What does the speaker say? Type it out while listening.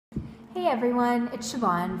Hey everyone, it's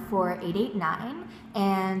Siobhan for 889,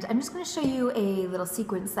 and I'm just going to show you a little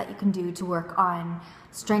sequence that you can do to work on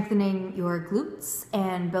strengthening your glutes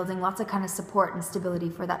and building lots of kind of support and stability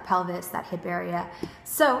for that pelvis, that hip area.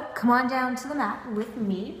 So come on down to the mat with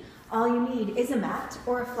me. All you need is a mat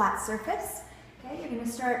or a flat surface. Okay, you're going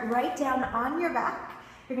to start right down on your back.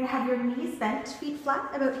 You're going to have your knees bent, feet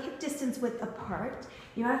flat, about hip distance width apart.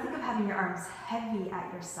 You want to think of having your arms heavy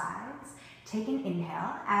at your sides. Take an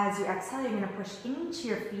inhale. As you exhale, you're going to push into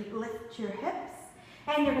your feet, lift your hips,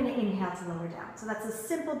 and you're going to inhale to lower down. So that's a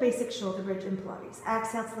simple basic shoulder bridge in Pilates.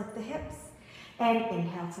 Exhale to lift the hips, and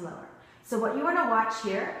inhale to lower. So what you want to watch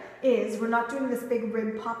here is we're not doing this big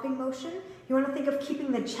rib popping motion. You want to think of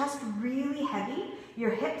keeping the chest really heavy.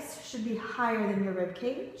 Your hips should be higher than your rib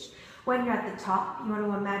cage. When you're at the top, you want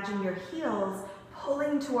to imagine your heels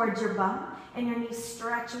pulling towards your bum and your knees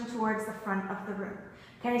stretching towards the front of the room.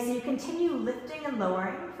 Okay, so you continue lifting and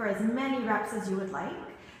lowering for as many reps as you would like.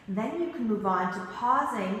 Then you can move on to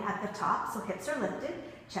pausing at the top, so hips are lifted,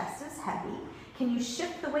 chest is heavy. Can you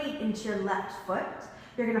shift the weight into your left foot?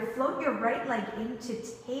 You're going to float your right leg into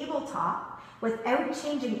tabletop without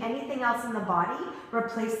changing anything else in the body.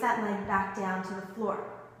 Replace that leg back down to the floor.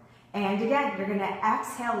 And again, you're going to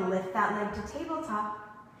exhale, lift that leg to tabletop.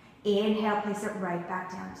 Inhale, place it right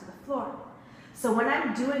back down to the floor. So when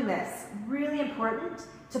I'm doing this, really important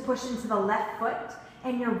to push into the left foot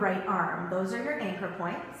and your right arm. Those are your anchor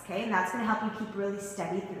points, okay? And that's going to help you keep really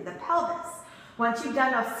steady through the pelvis. Once you've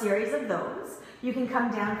done a series of those, you can come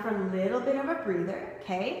down for a little bit of a breather,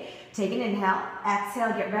 okay? Take an inhale,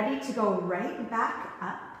 exhale, get ready to go right back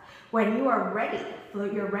up. When you are ready,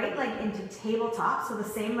 float your right leg into tabletop, so the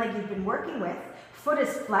same leg you've been working with, foot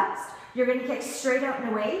is flexed. You're going to kick straight out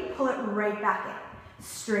and away, pull it right back in.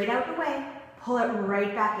 Straight out and away, pull it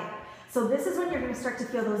right back in. So this is when you're going to start to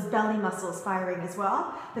feel those belly muscles firing as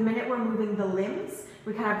well. The minute we're moving the limbs,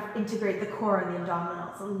 we kind of integrate the core and the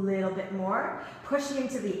abdominals a little bit more. Pushing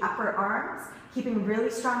into the upper arms, keeping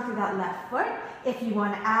really strong through that left foot. If you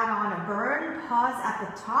want to add on a burn, pause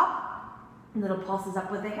at the top. Little pulses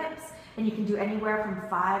up with the hips. And you can do anywhere from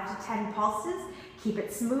 5 to 10 pulses. Keep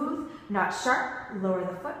it smooth, not sharp. Lower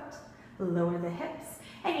the foot, lower the hips.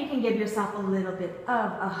 And you can give yourself a little bit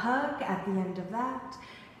of a hug at the end of that.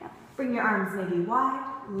 Bring your arms maybe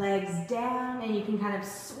wide, legs down, and you can kind of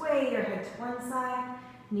sway your head to one side,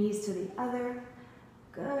 knees to the other.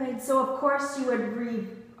 Good. So of course you would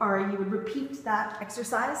repeat that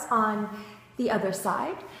exercise on the other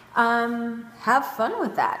side. Have fun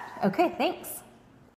with that. Okay, thanks.